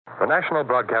The National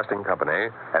Broadcasting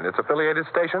Company and its affiliated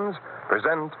stations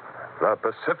present The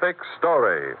Pacific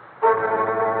Story.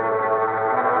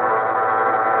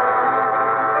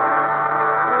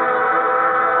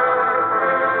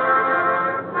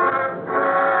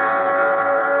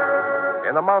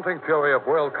 In the mounting fury of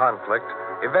world conflict,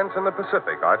 events in the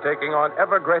Pacific are taking on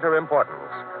ever greater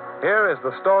importance. Here is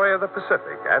the story of the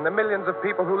Pacific and the millions of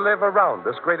people who live around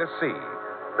this greatest sea.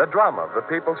 The drama of the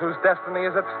peoples whose destiny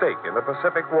is at stake in the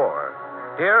Pacific War.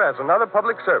 Here, as another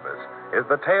public service, is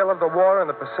the tale of the war in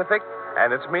the Pacific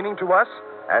and its meaning to us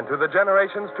and to the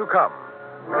generations to come.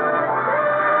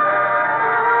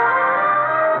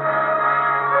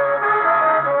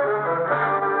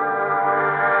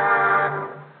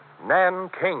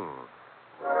 Nanking.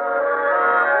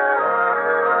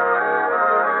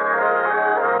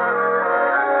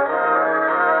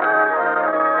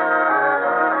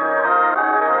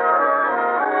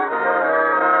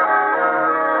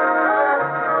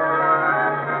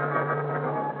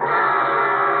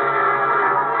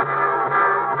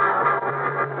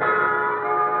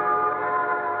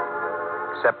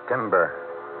 September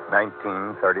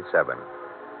 1937.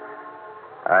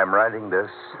 I'm writing this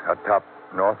atop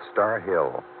North Star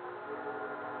Hill.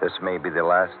 This may be the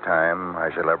last time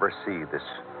I shall ever see this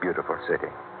beautiful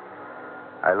city.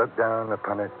 I look down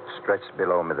upon it stretched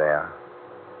below me there,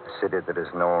 a city that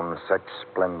has known such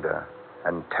splendor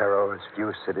and terror as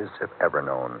few cities have ever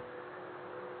known.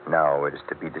 Now it is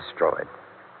to be destroyed.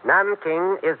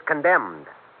 Nanking is condemned.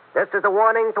 This is a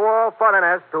warning to all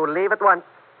foreigners to leave at once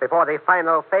before the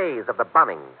final phase of the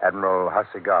bombing. Admiral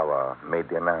Hasegawa made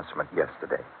the announcement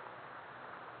yesterday.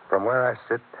 From where I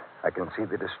sit, I can see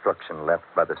the destruction left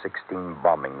by the 16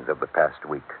 bombings of the past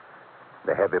week.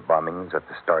 The heavy bombings at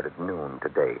the start at noon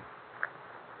today.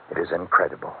 It is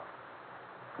incredible.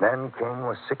 Nanking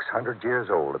was 600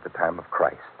 years old at the time of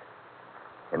Christ.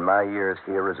 In my years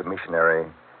here as a missionary,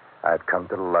 I've come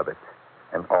to love it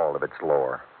and all of its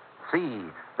lore. See,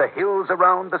 the hills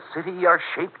around the city are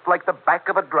shaped like the back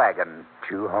of a dragon.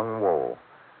 Chu Hung Wo,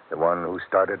 the one who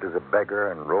started as a beggar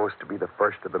and rose to be the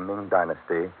first of the Ming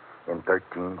Dynasty in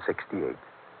 1368.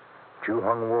 Chu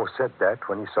Hung Wo said that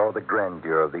when he saw the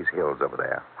grandeur of these hills over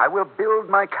there. I will build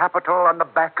my capital on the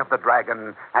back of the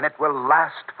dragon, and it will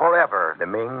last forever. The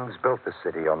Mings built the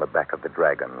city on the back of the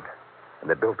dragon, and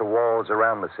they built the walls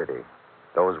around the city,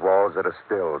 those walls that are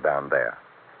still down there.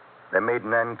 They made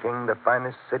Nanking the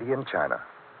finest city in China.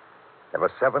 There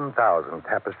were 7,000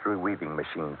 tapestry weaving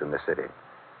machines in the city.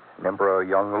 And Emperor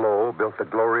Yongle built a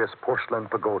glorious porcelain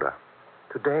pagoda.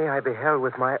 Today I beheld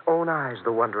with my own eyes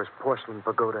the wondrous porcelain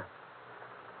pagoda.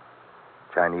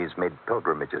 Chinese made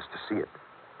pilgrimages to see it.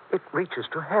 It reaches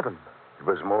to heaven. It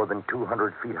was more than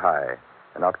 200 feet high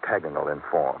and octagonal in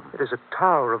form. It is a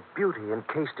tower of beauty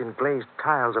encased in glazed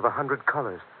tiles of 100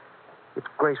 colors. Its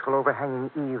graceful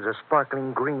overhanging eaves are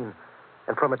sparkling green,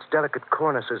 and from its delicate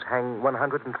cornices hang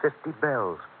 150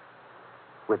 bells.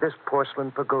 With this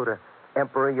porcelain pagoda,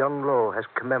 Emperor Yongle has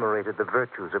commemorated the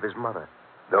virtues of his mother.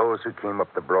 Those who came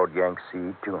up the broad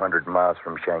Yangtze, 200 miles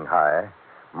from Shanghai,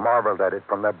 marveled at it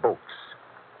from their boats.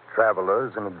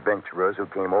 Travelers and adventurers who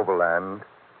came overland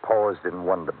paused in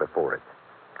wonder before it.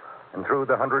 And through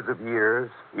the hundreds of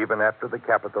years, even after the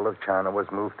capital of China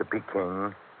was moved to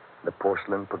Peking, the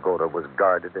porcelain pagoda was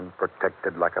guarded and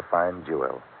protected like a fine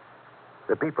jewel.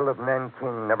 The people of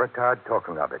Nanking never tired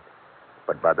talking of it,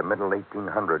 but by the middle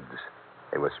 1800s,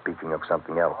 they were speaking of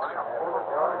something else.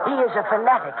 He is a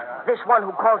fanatic, this one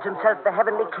who calls himself the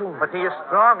Heavenly King. But he is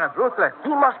strong and ruthless.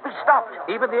 He must be stopped.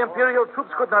 Even the Imperial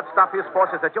troops could not stop his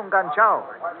forces at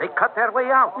Yunganchao. They cut their way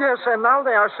out. Yes, and now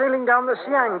they are sailing down the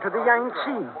Siang to the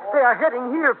Yangtze. They are heading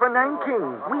here for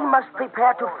Nanking. We must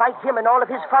prepare to fight him and all of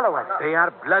his followers. They are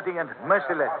bloody and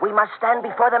merciless. We must stand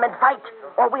before them and fight,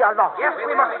 or we are lost. Yes,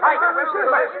 we must fight.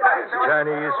 The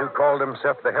Chinese, who called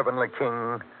himself the Heavenly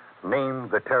King,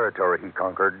 named the territory he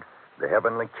conquered the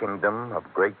Heavenly Kingdom of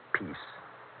Great Peace.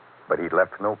 But he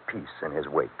left no peace in his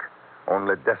wake,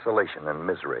 only desolation and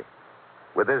misery.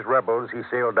 With his rebels, he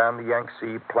sailed down the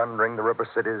Yangtze, plundering the river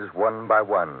cities one by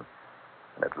one.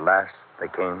 And at last, they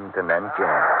came to Nanking.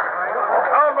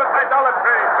 Down with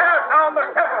idolatry! Tear down the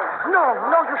temple!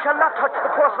 No, you shall not touch the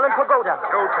porcelain pagoda.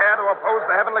 You care to oppose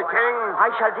the Heavenly King?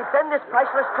 I shall defend this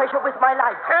priceless treasure with my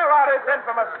life. Tear out his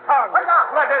infamous tongue!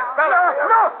 Let his belly...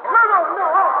 No!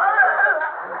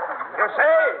 You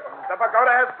see, the pagoda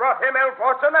has brought him ill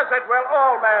fortune, as it will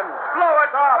all men. Blow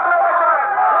it off! Blow it off!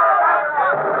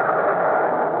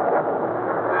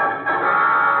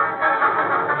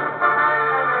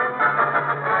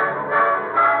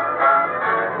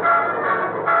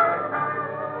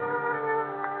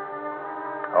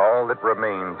 All that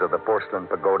remains of the porcelain porcelain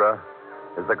pagoda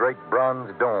is the great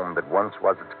bronze dome that once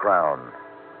was its crown,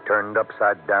 turned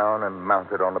upside down and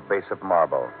mounted on a base of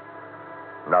marble.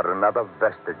 Not another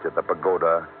vestige of the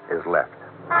pagoda is left.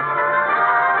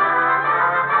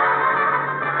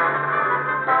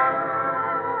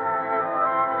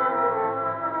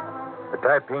 The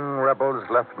Taiping rebels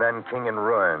left Nanking in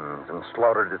ruins and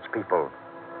slaughtered its people,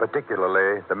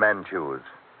 particularly the Manchus.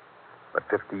 But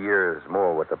 50 years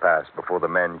more were to pass before the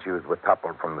Manchus were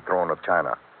toppled from the throne of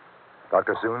China.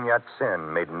 Dr. Sun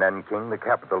Yat-sen made Nanking the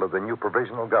capital of the new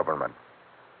provisional government.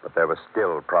 But there were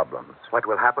still problems. What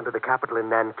will happen to the capital in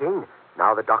Nanking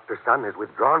now that Dr. Sun has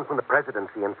withdrawn from the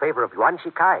presidency in favor of Yuan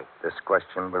Shikai? This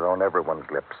question was on everyone's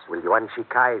lips. Will Yuan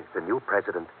Shikai, the new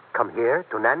president, come here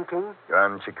to Nanking?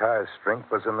 Yuan Shikai's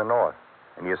strength was in the north,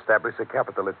 and he established a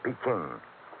capital at Peking.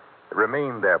 It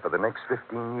remained there for the next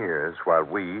 15 years while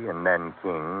we in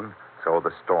Nanking saw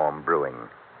the storm brewing.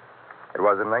 It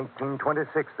was in 1926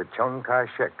 that Chiang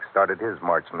Kai-shek started his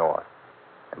march north.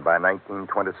 And by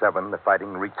 1927, the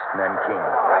fighting reached Nanking.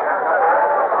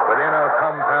 Within our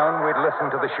compound, we'd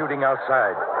listened to the shooting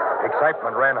outside.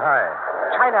 Excitement ran high.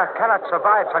 China cannot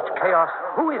survive such chaos.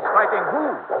 Who is fighting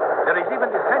who? There is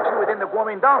even dissension within the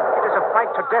Kuomintang. It is a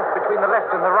fight to death between the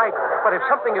left and the right. But if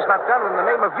something is not done in the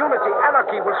name of unity,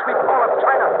 anarchy will sweep all of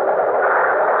China.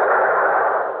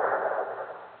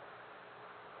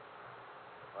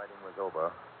 Fighting was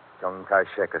over. Chiang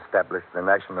Kai-shek established the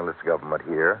nationalist government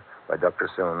here, where Dr.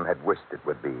 Sun had wished it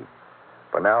would be.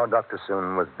 For now, Dr.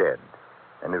 Sun was dead,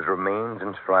 and his remains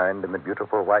enshrined in the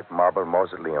beautiful white marble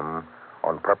mausoleum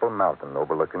on Purple Mountain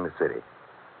overlooking the city.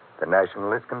 The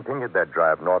nationalists continued their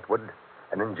drive northward,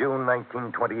 and in June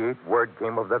 1928, word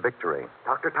came of their victory.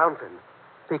 Dr. Townsend,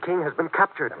 Peking has been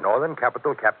captured. The northern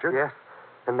capital captured? Yes.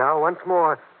 And now, once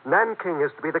more, Nanking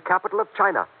is to be the capital of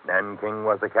China. Nanking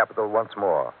was the capital once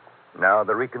more. Now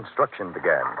the reconstruction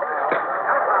began.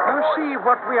 You see,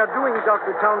 what we are doing,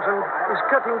 Dr. Townsend, is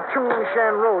cutting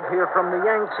Chongshan Road here from the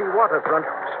Yangtze waterfront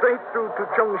straight through to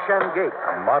Chongshan Gate.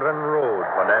 A modern road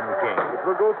for Nanking. It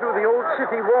will go through the old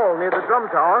city wall near the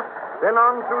drum tower, then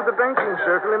on through the banking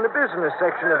circle in the business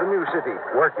section of the new city.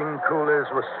 Working coolies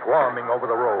were swarming over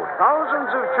the road.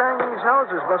 Thousands of Chinese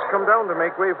houses must come down to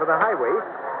make way for the highway.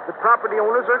 The property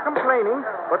owners are complaining,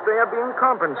 but they are being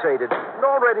compensated. And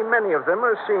already many of them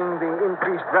are seeing the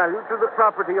increased value to the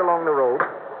property along the road.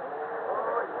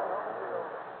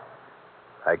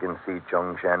 I can see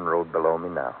Chongshan Road below me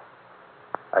now.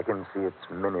 I can see its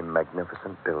many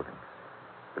magnificent buildings.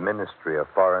 The Ministry of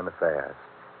Foreign Affairs,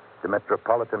 the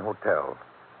Metropolitan Hotel,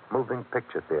 moving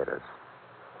picture theaters,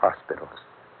 hospitals.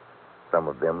 Some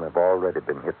of them have already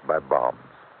been hit by bombs.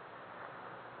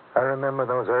 I remember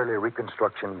those early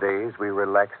Reconstruction days we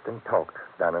relaxed and talked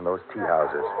down in those tea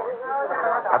houses.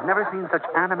 I've never seen such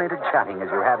animated chatting as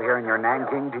you have here in your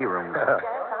Nanking tea rooms.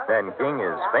 Nanking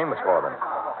is famous for them.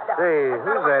 Say,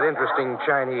 who's that interesting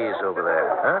Chinese over there?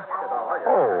 Huh?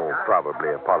 Oh,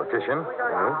 probably a politician.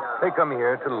 They come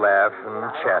here to laugh and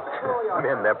chat,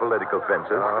 mend their political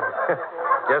fences.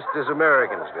 Just as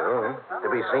Americans do, to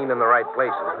be seen in the right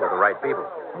places with the right people.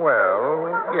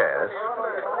 Well, yes.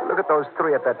 Look at those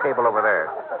three at that table over there.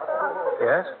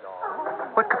 Yes?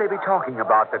 What could they be talking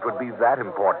about that would be that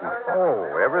important?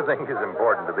 Oh, everything is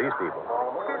important to these people.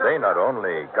 They not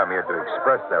only come here to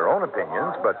express their own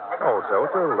opinions, but also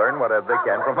to learn whatever they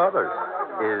can from others.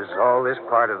 Is all this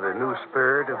part of the new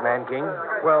spirit of Nanking?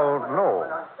 Well, no,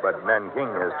 but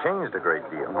Nanking has changed a great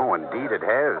deal. Oh, indeed it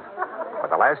has. But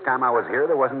the last time I was here,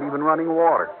 there wasn't even running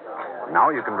water.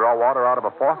 Now you can draw water out of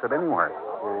a faucet anywhere.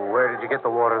 Well, where did you get the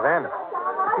water then?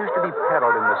 It used to be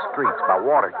peddled in the streets by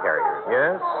water carriers.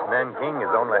 Yes, Nanking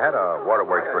has only had a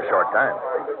waterworks for a short time.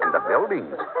 And the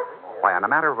buildings. Why, in a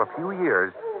matter of a few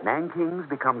years, Nanking's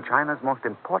become China's most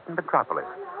important metropolis.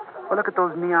 Well, look at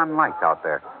those neon lights out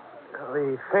there.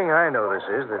 The thing I notice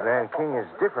is that Nanking is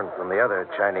different from the other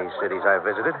Chinese cities I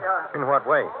visited. In what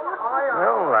way?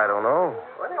 Well, I don't know.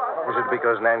 Is it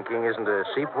because Nanking isn't a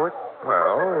seaport?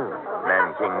 Well,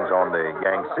 Nanking's on the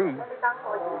Yangtze,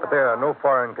 but there are no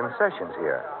foreign concessions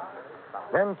here.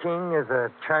 Nanking is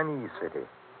a Chinese city.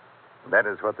 That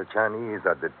is what the Chinese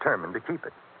are determined to keep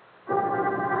it.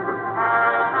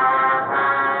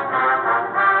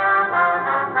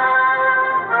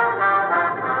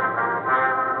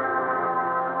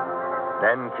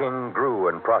 Nanking grew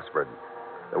and prospered.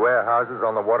 The warehouses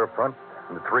on the waterfront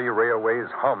and the 3 railways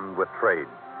hummed with trade.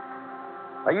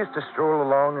 I used to stroll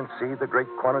along and see the great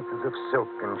quantities of silk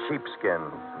and sheepskin,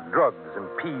 drugs and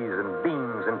peas and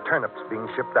beans and turnips being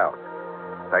shipped out.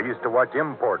 I used to watch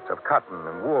imports of cotton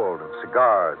and wool and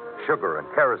cigars, sugar and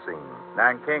kerosene.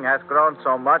 Nanking has grown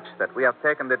so much that we have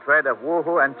taken the trade of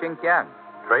Wuhu and Xinjiang.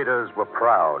 Traders were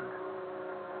proud.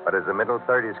 But as the middle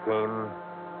 30s came,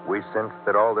 we sensed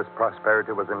that all this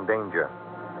prosperity was in danger.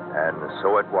 And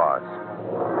so it was.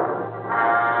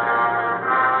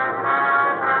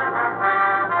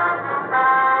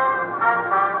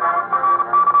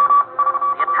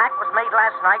 The attack was made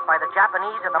last night by the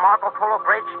Japanese at the Marco Polo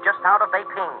Bridge just out of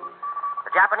Beiping.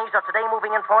 The Japanese are today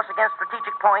moving in force against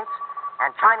strategic points,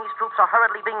 and Chinese troops are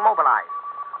hurriedly being mobilized,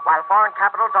 while foreign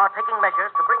capitals are taking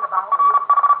measures to bring about...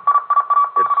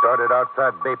 It started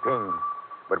outside Beiping,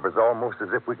 but it was almost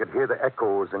as if we could hear the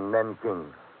echoes in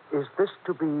Nanking. Is this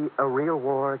to be a real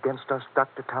war against us,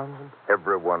 Dr. Townsend?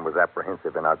 Everyone was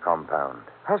apprehensive in our compound.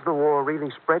 Has the war really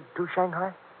spread to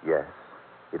Shanghai? Yes,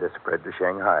 it has spread to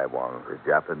Shanghai, Wang. The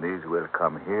Japanese will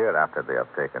come here after they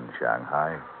have taken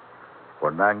Shanghai. For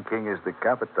Nanking is the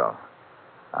capital.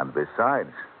 And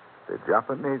besides, the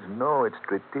Japanese know its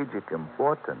strategic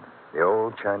importance. The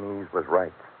old Chinese was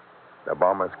right. The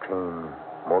bombers came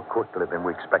more quickly than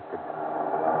we expected.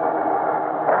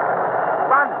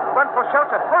 Run for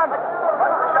shelter. Run.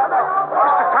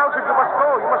 Mr. Townsend, you must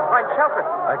go. You must find shelter.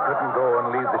 I couldn't go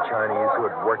and leave the Chinese who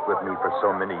had worked with me for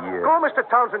so many years. Go, Mr.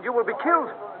 Townsend. You will be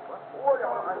killed.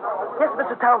 Yes,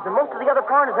 Mr. Townsend, most of the other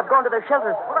foreigners have gone to their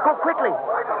shelters. Go quickly.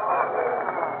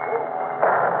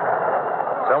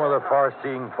 Some of the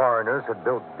far-seeing foreigners had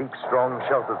built deep, strong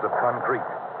shelters of concrete.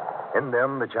 In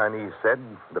them, the Chinese said,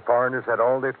 the foreigners had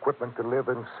all the equipment to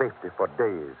live in safety for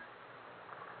days.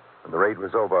 When the raid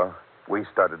was over, we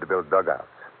started to build dugouts.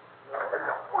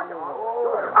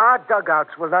 Our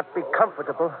dugouts will not be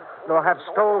comfortable, nor have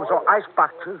stoves or ice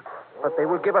boxes, but they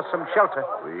will give us some shelter.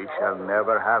 We shall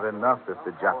never have enough if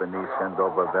the Japanese send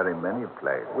over very many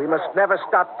planes. We must never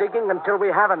stop digging until we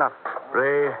have enough.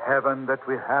 Pray heaven that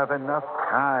we have enough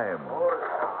time.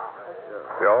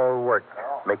 We all worked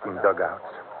making dugouts.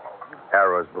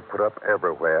 Arrows were put up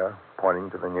everywhere, pointing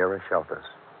to the nearest shelters.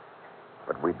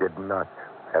 But we did not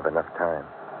have enough time.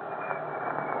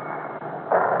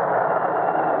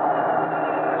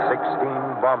 16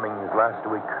 bombings last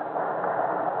week.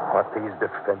 What these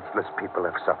defenseless people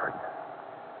have suffered.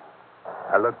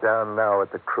 I look down now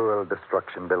at the cruel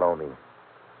destruction below me.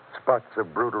 Spots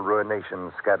of brutal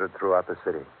ruination scattered throughout the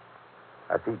city.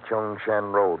 I see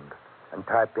Chongshan Road and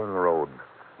Taiping Road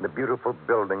and the beautiful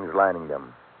buildings lining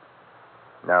them.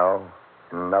 Now,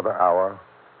 in another hour,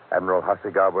 Admiral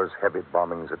Hasegawa's heavy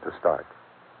bombings are to start.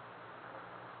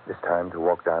 It's time to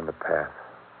walk down the path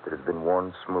that has been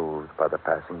worn smooth by the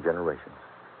passing generations.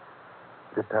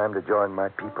 It is time to join my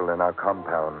people in our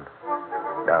compound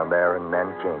down there in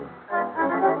Nanking.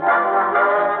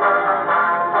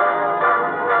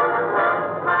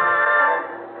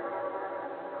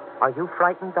 Are you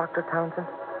frightened, Dr. Townsend?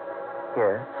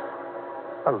 Yes,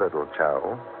 a little,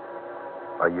 Chow.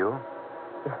 Are you?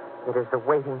 It is the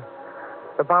waiting.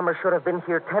 The bomber should have been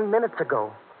here 10 minutes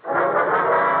ago.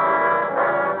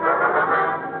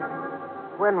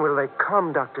 When will they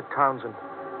come, Dr. Townsend?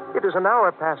 It is an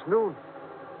hour past noon.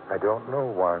 I don't know,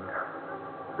 Juan.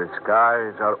 The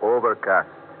skies are overcast.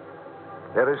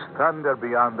 There is thunder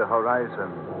beyond the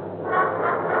horizon.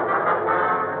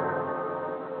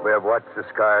 We have watched the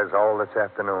skies all this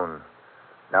afternoon.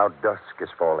 Now dusk is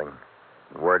falling.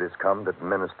 And word has come that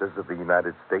ministers of the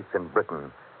United States and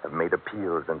Britain have made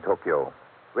appeals in Tokyo.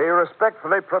 We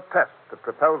respectfully protest the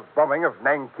proposed bombing of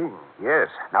Nanking. Yes,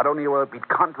 not only will it be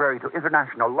contrary to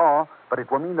international law, but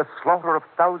it will mean the slaughter of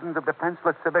thousands of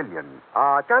defenseless civilians.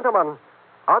 Gentlemen,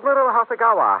 Admiral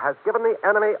Hasegawa has given the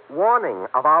enemy warning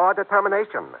of our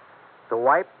determination to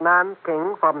wipe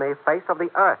Nanking from the face of the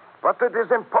earth. But it is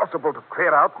impossible to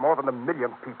clear out more than 1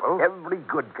 million people. Every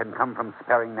good can come from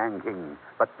sparing Nanking,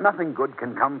 but nothing good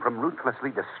can come from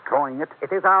ruthlessly destroying it.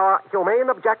 It is our humane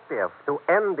objective to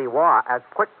end the war as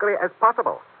quickly as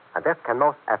possible, and this can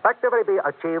most effectively be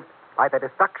achieved by the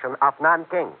destruction of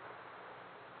Nanking.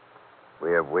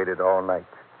 We have waited all night.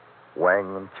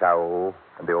 Wang and Chow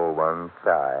and the old one,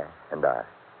 Tsai, and I.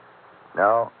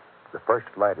 Now, the first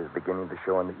light is beginning to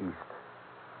show in the east.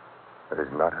 There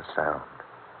is not a sound.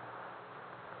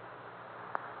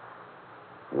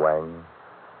 Wang,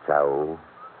 Chow,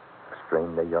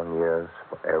 strain their young ears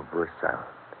for every sound.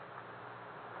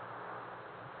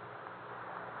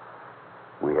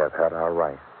 We have had our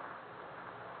rice.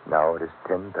 Now it is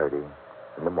 10:30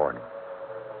 in the morning.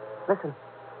 Listen,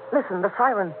 the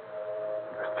siren. It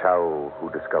was Chow who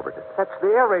discovered it. That's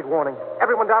the air raid warning.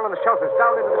 Everyone down in the shelters,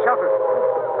 down into the shelters.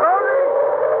 Hurry!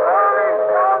 Hurry!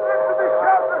 Down into the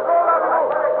shelters, all out of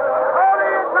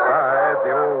Hurry into the...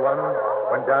 The old one,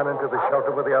 went down ran into the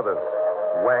shelter with the others.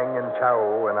 Wang and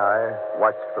Chao and I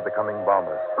watched for the coming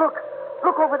bombers.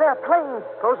 Look over there, planes.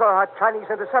 Those are our Chinese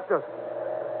interceptors.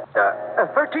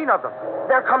 13 of them.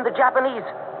 There come the Japanese,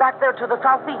 back there to the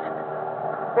southeast.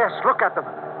 Yes, look at them.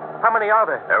 How many are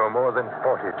there? There were more than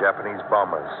 40 Japanese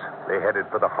bombers. They headed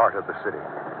for the heart of the city.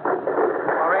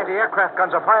 Our anti-aircraft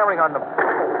guns are firing on them.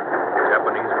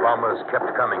 Japanese bombers kept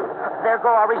coming. There go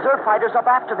our reserve fighters up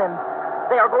after them.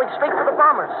 They are going straight for the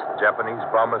bombers. Japanese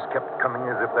bombers kept coming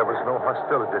as if there was no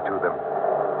hostility to them.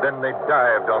 Then they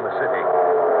dived on the city.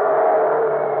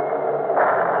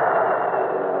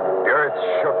 The earth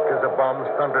shook as the bombs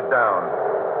thundered down.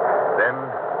 Then,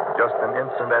 just an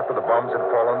instant after the bombs had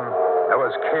fallen, there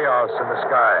was chaos in the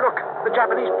sky. Look, the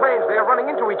Japanese planes, they are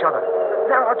running into each other.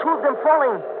 There are 2 of them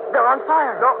falling. They're on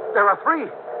fire. No, there are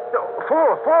 3. No,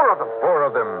 4 of them. 4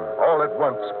 of them, all at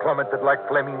once, plummeted like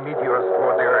flaming meteors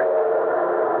toward the earth.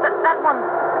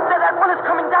 That one is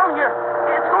coming down here.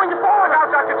 It's going to fall. Look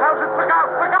out, Dr. Townsend. Look out,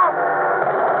 look out.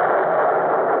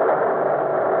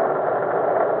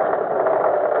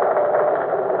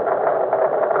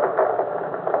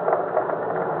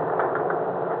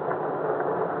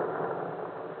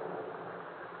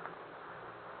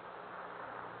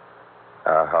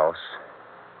 Our house,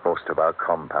 most of our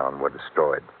compound were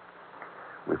destroyed.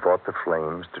 We fought the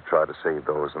flames to try to save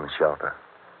those in the shelter.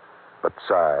 But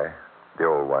Cy, the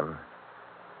old one,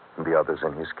 and the others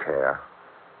in his care,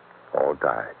 all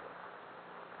died.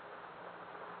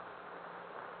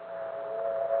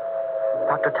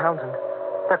 Dr. Townsend,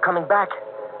 they're coming back.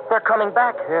 They're coming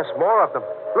back. Yes, more of them.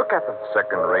 Look at them.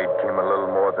 Second raid came a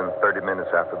little more than 30 minutes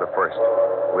after the first.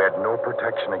 We had no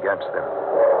protection against them.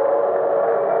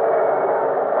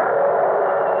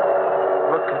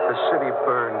 Look at the city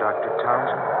burn, Dr.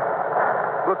 Townsend.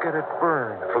 Look at it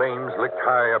burn. Flames licked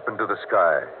high up into the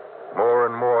sky. More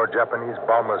and more Japanese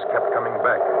bombers kept coming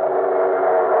back.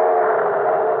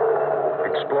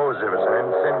 Explosives and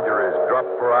incendiaries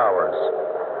dropped for hours.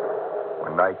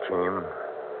 When night came,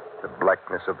 the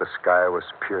blackness of the sky was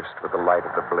pierced with the light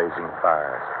of the blazing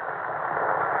fires.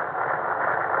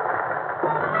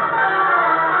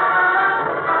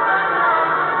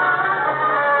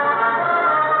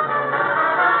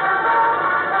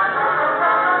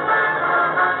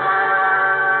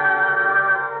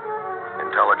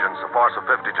 Intelligence, a force of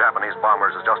 50 Japanese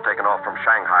bombers has just taken off from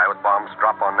Shanghai with bombs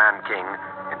dropped on Nanking.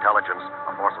 Intelligence,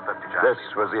 a force of 50 Japanese.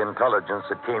 This was the intelligence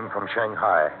that came from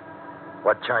Shanghai.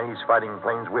 What Chinese fighting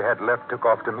planes we had left took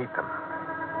off to meet them.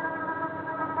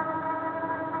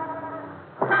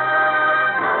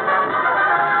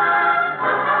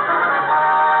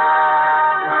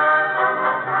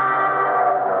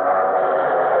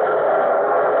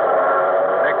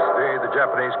 Next day, the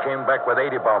Japanese came back with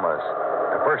 80 bombers.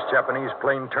 The first Japanese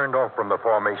plane turned off from the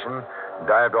formation,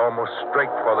 dived almost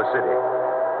straight for the city.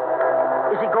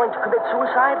 Is he going to commit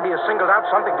suicide? He has singled out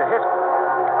something to hit.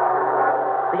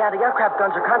 The anti-aircraft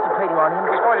guns are concentrating on him.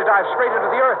 He's going to dive straight into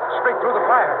the earth, straight through the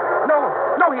fire.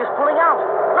 No, he is pulling out.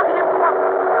 Look at him come up.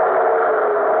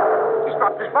 He's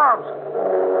dropped his bombs.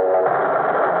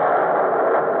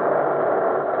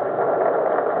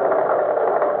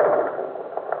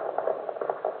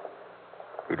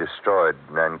 He destroyed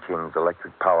Nanking's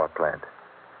electric power plant.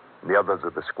 The others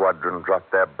of the squadron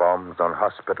dropped their bombs on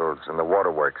hospitals and the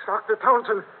waterworks. Dr.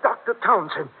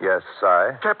 Townsend. Yes,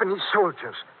 Si? Japanese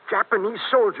soldiers.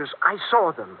 I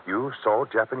saw them. You saw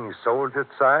Japanese soldiers,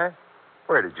 Si?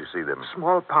 Where did you see them?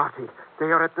 Small party. They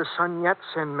are at the Sun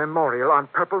Yat-sen Memorial on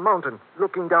Purple Mountain,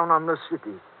 looking down on the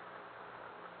city.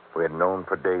 We had known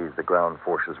for days the ground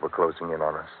forces were closing in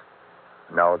on us.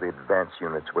 Now the advance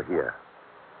units were here.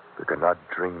 We could not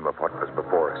dream of what was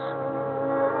before us.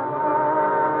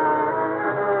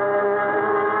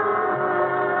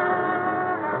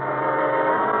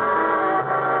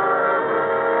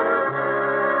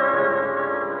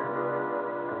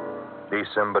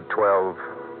 December 12,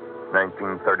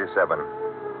 1937.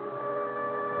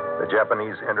 The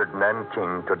Japanese entered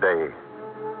Nanking today.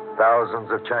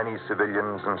 Thousands of Chinese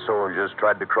civilians and soldiers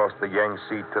tried to cross the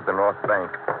Yangtze to the north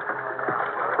bank.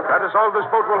 That is all this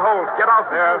boat will hold. Get out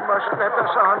there. You must let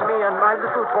us on, me and my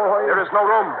little boy. There is no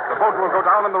room. The boat will go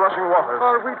down in the rushing waters.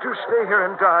 Are we to stay here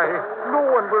and die? No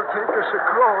one will take us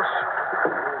across.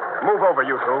 Move over,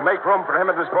 you two. Make room for him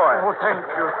and his boy. Oh, thank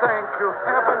you.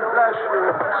 Heaven bless you.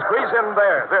 Squeeze in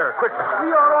there. There, quickly. We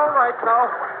are all right now.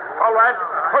 All right.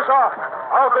 Push off.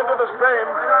 Out into the stream.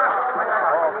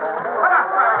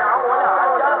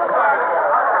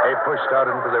 They pushed out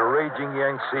into the raging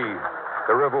Yangtze.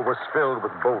 The river was filled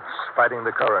with boats fighting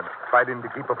the current, fighting to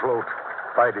keep afloat,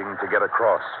 fighting to get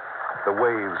across. The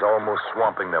waves almost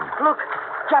swamping them. Look,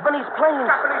 Japanese planes.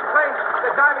 Japanese planes.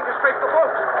 They're diving to scrape the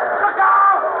boats. Look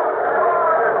out!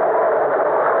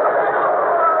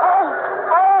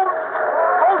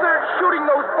 Oh, they're shooting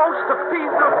those boats to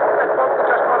pieces. That boat that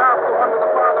just went out, the one with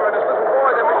the father and his little boy,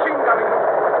 they're machine gunning them.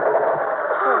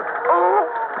 Oh,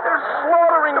 they're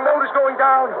slaughtering them. The boat is going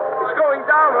down. It's going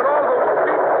down, and all those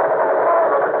people.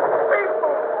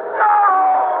 No!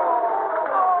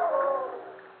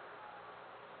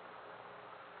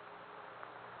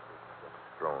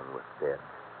 Strewn with dead.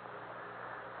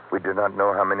 We do not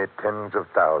know how many tens of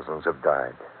thousands have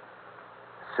died.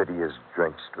 The city is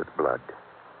drenched with blood.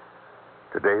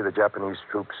 Today, the Japanese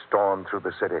troops stormed through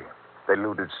the city. They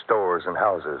looted stores and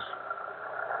houses.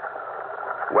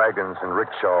 Wagons and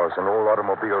rickshaws and old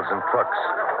automobiles and trucks,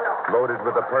 loaded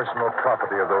with the personal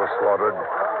property of those slaughtered,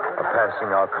 are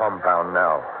passing our compound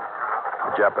now.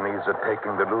 The Japanese are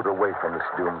taking the loot away from this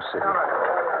doomed city.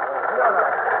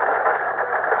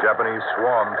 The Japanese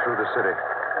swarmed through the city.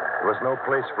 There was no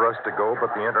place for us to go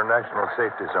but the international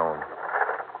safety zone.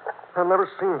 I've never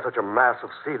seen such a mass of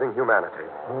seething humanity.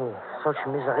 Oh, such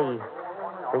misery.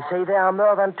 They say there are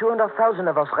more than 200,000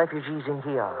 of us refugees in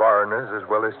here. Foreigners as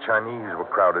well as Chinese were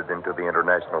crowded into the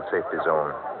international safety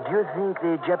zone. Do you think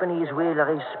the Japanese will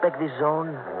respect this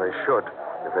zone? They should,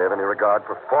 if they have any regard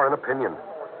for foreign opinion.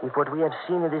 If what we have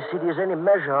seen in this city is any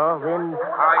measure, then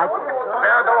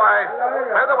Clear the way.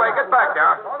 Clear the way. Get back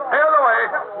there. Clear the way.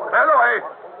 Clear the way.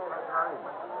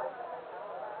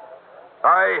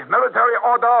 By military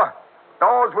order,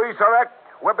 those we select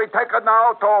will be taken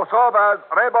now to serve as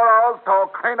laborers to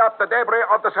clean up the debris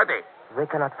of the city. they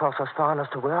cannot force us foreigners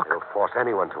to work. They'll force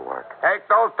anyone to work. Take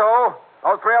those two,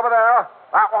 those three over there.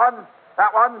 That one, that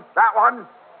one, that one.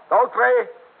 Those three,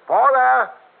 four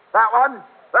there. That one,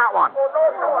 that one.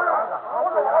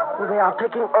 They are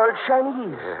taking all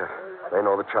Chinese. Yeah, they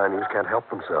know the Chinese can't help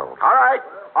themselves. All right,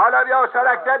 all of you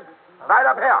selected. Right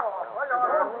up here.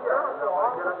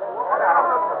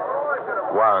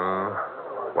 Wang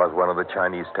was one of the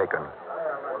Chinese taken.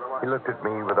 He looked at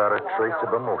me without a trace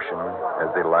of emotion as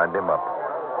they lined him up.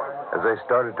 As they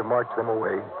started to march them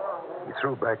away, he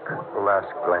threw back the last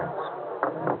glance.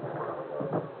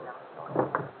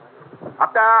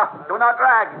 Up there. Do not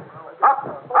drag. Up,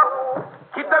 up.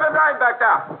 Keep them in line back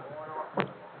there.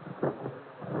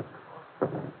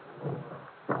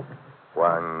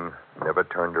 Wang never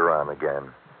turned around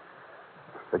again.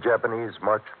 The Japanese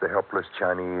marched the helpless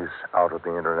Chinese out of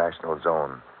the international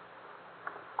zone.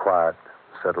 Quiet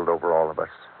settled over all of us.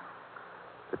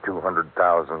 The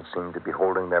 200,000 seemed to be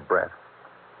holding their breath.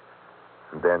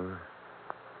 And then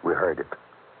we heard it.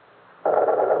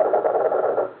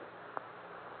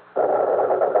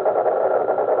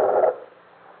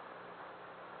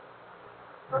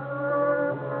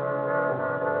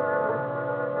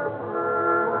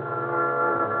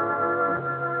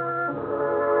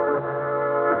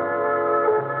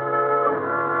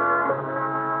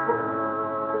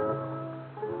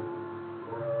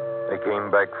 They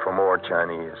came back for more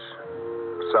Chinese.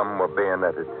 Some were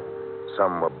bayoneted.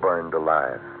 Some were burned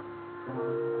alive.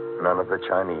 None of the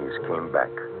Chinese came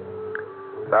back.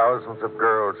 Thousands of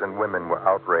girls and women were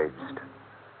outraged.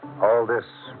 All this,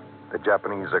 the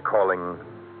Japanese are calling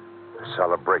the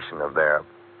celebration of their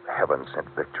heaven-sent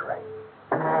victory.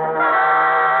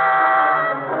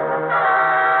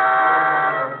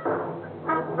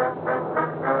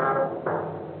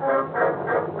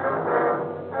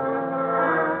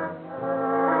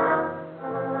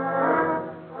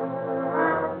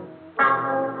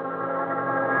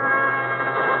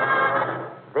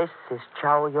 This is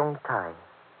Chow Yong Tai.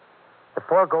 The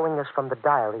foregoing is from the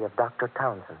diary of Dr.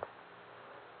 Townsend.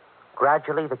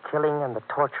 Gradually, the killing and the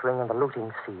torturing and the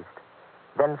looting ceased.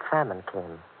 Then famine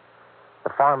came. The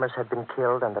farmers had been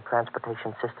killed and the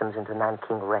transportation systems into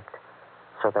Nanking wrecked,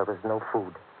 so there was no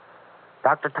food.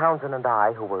 Dr. Townsend and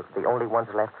I, who were the only ones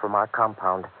left from our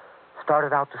compound,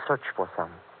 started out to search for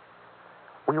some.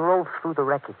 We rode through the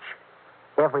wreckage,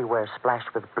 everywhere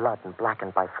splashed with blood and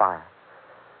blackened by fire.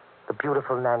 The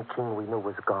beautiful Nanking we knew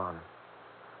was gone.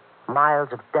 Miles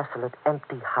of desolate,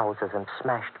 empty houses and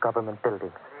smashed government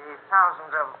buildings. The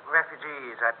thousands of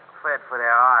refugees that fled for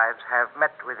their lives have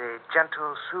met with the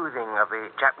gentle soothing of the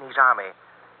Japanese army.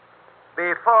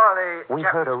 Before the We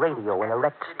heard a radio in a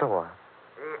wrecked store.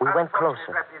 We went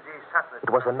closer. It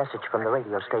was a message from the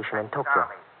radio station in Tokyo.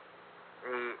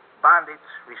 The bandits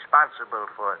responsible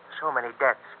for so many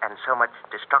deaths and so much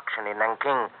destruction in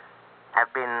Nanking have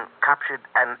been captured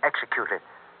and executed.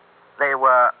 They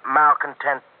were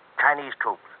malcontent Chinese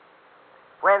troops.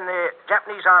 When the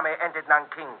Japanese army entered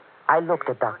Nanking, I looked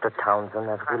at Dr. Townsend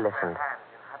as we listened.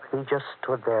 He just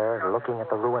stood there looking at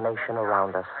the ruination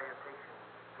around us.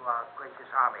 to our gracious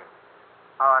Army.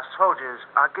 Our soldiers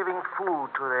are giving food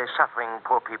to the suffering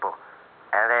poor people,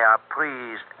 and they are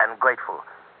pleased and grateful.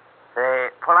 They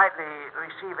politely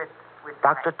receive it with...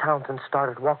 Dr. Townsend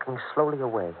started walking slowly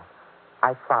away.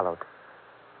 I followed.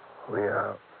 We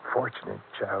are fortunate,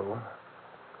 Chow.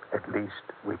 At least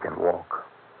we can walk.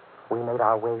 We made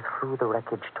our way through the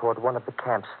wreckage toward one of the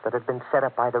camps that had been set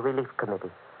up by the relief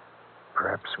committee.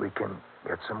 Perhaps we can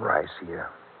get some rice here.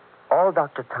 All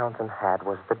Dr. Townsend had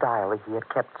was the diary he had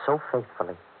kept so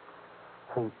faithfully.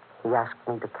 He asked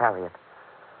me to carry it.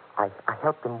 I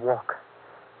helped him walk.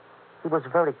 He was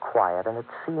very quiet, and it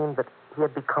seemed that he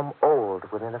had become old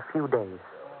within a few days.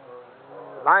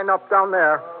 Line up down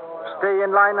there. Stay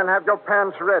in line and have your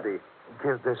pants ready.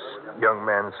 Give this young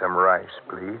man some rice,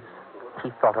 please.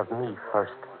 He thought of me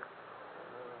first.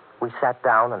 We sat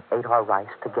down and ate our rice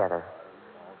together.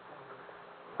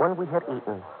 When we had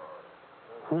eaten,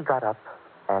 he got up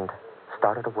and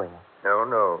started away.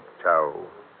 No, Chow.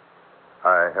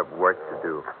 I have work to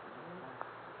do.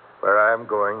 Where I am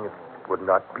going, it would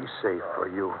not be safe for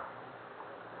you.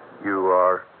 You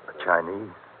are a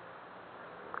Chinese.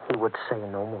 He would say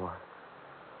no more.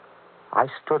 I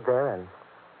stood there and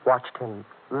watched him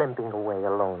limping away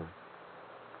alone.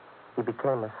 He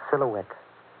became a silhouette,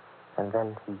 and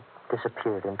then he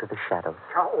disappeared into the shadows.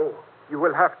 Chow, you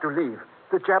will have to leave.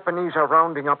 The Japanese are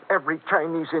rounding up every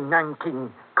Chinese in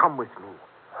Nanking. Come with me.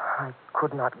 I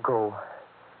could not go.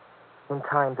 In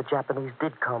time, the Japanese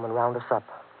did come and round us up.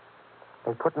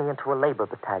 They put me into a labor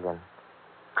battalion,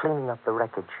 cleaning up the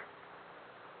wreckage.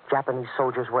 Japanese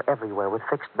soldiers were everywhere with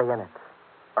fixed bayonets.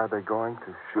 Are they going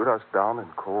to shoot us down in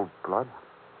cold blood,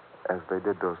 as they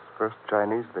did those first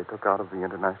Chinese they took out of the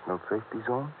international safety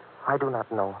zone? I do not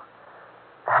know.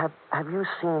 Have you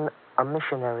seen a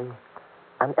missionary,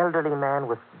 an elderly man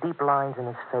with deep lines in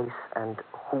his face and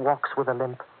who walks with a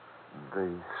limp?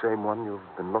 The same one you've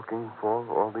been looking for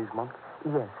all these months?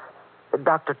 Yes,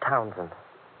 Dr. Townsend.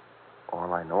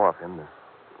 All I know of him is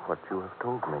what you have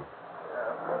told me.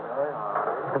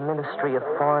 The Ministry of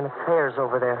Foreign Affairs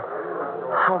over there.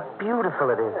 How beautiful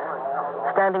it is.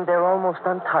 Standing there almost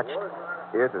untouched.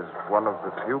 It is one of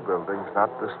the few buildings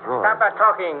not destroyed. Stop that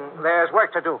talking. There's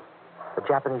work to do. The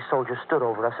Japanese soldiers stood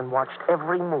over us and watched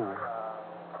every move.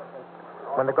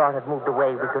 When the guard had moved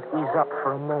away, we could ease up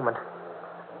for a moment.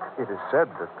 It is said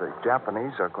that the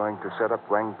Japanese are going to set up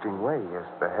Wang Jingwei as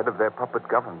the head of their puppet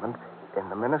government in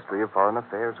the Ministry of Foreign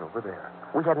Affairs over there.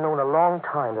 We had known a long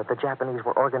time that the Japanese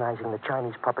were organizing the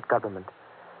Chinese puppet government.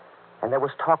 And there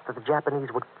was talk that the Japanese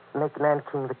would make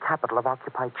Nanking the capital of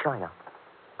occupied China.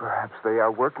 Perhaps they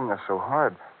are working us so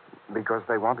hard because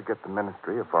they want to get the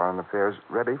Ministry of Foreign Affairs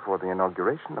ready for the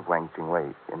inauguration of Wang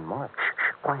Jingwei in March.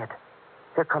 Shh, quiet.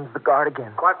 Here comes the guard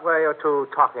again. What were you two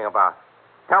talking about?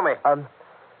 Tell me.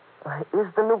 Is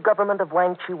the new government of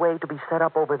Wang Chiwei to be set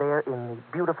up over there in the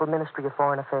beautiful Ministry of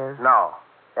Foreign Affairs? No.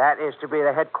 That is to be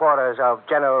the headquarters of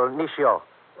General Nishio,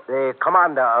 the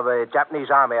commander of the Japanese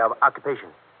Army of Occupation.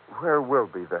 Where will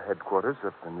be the headquarters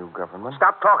of the new government?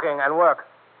 Stop talking and work.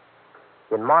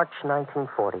 In March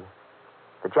 1940,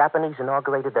 the Japanese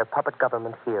inaugurated their puppet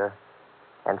government here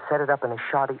and set it up in a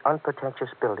shoddy, unpretentious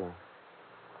building.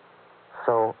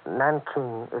 So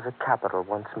Nanking is a capital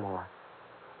once more.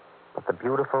 But the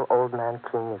beautiful old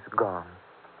Nanking is gone.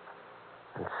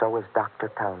 And so is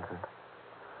Dr. Townsend.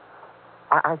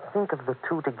 I think of the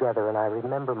two together, and I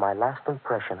remember my last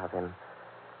impression of him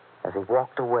as he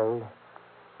walked away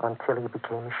until he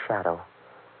became a shadow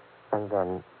and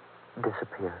then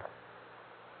disappeared.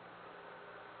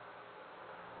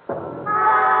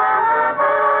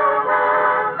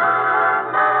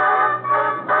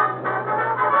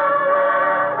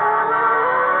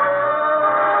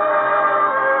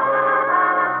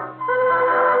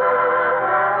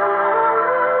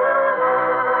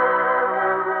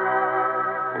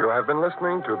 You have been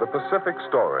listening to The Pacific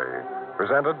Story,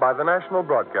 presented by the National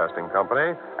Broadcasting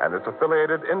Company and its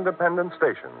affiliated independent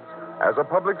stations as a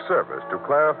public service to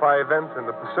clarify events in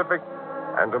the Pacific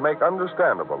and to make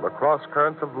understandable the cross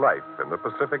currents of life in the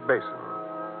Pacific Basin.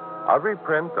 A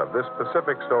reprint of this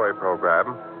Pacific Story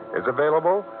program is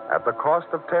available at the cost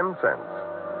of 10 cents.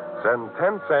 Send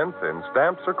 10 cents in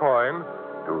stamps or coin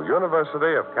to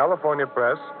University of California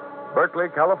Press, Berkeley,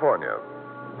 California.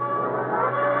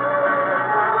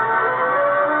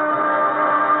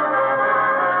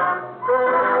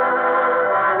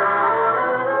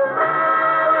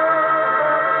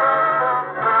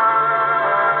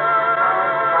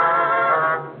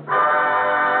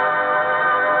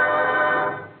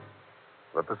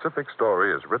 The Pacific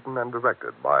Story is written and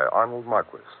directed by Arnold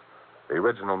Marquis. The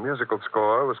original musical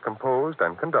score was composed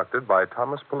and conducted by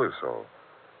Thomas Peluso.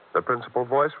 The principal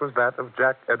voice was that of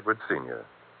Jack Edwards, Sr.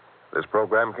 This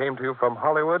program came to you from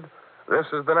Hollywood. This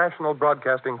is the National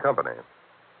Broadcasting Company.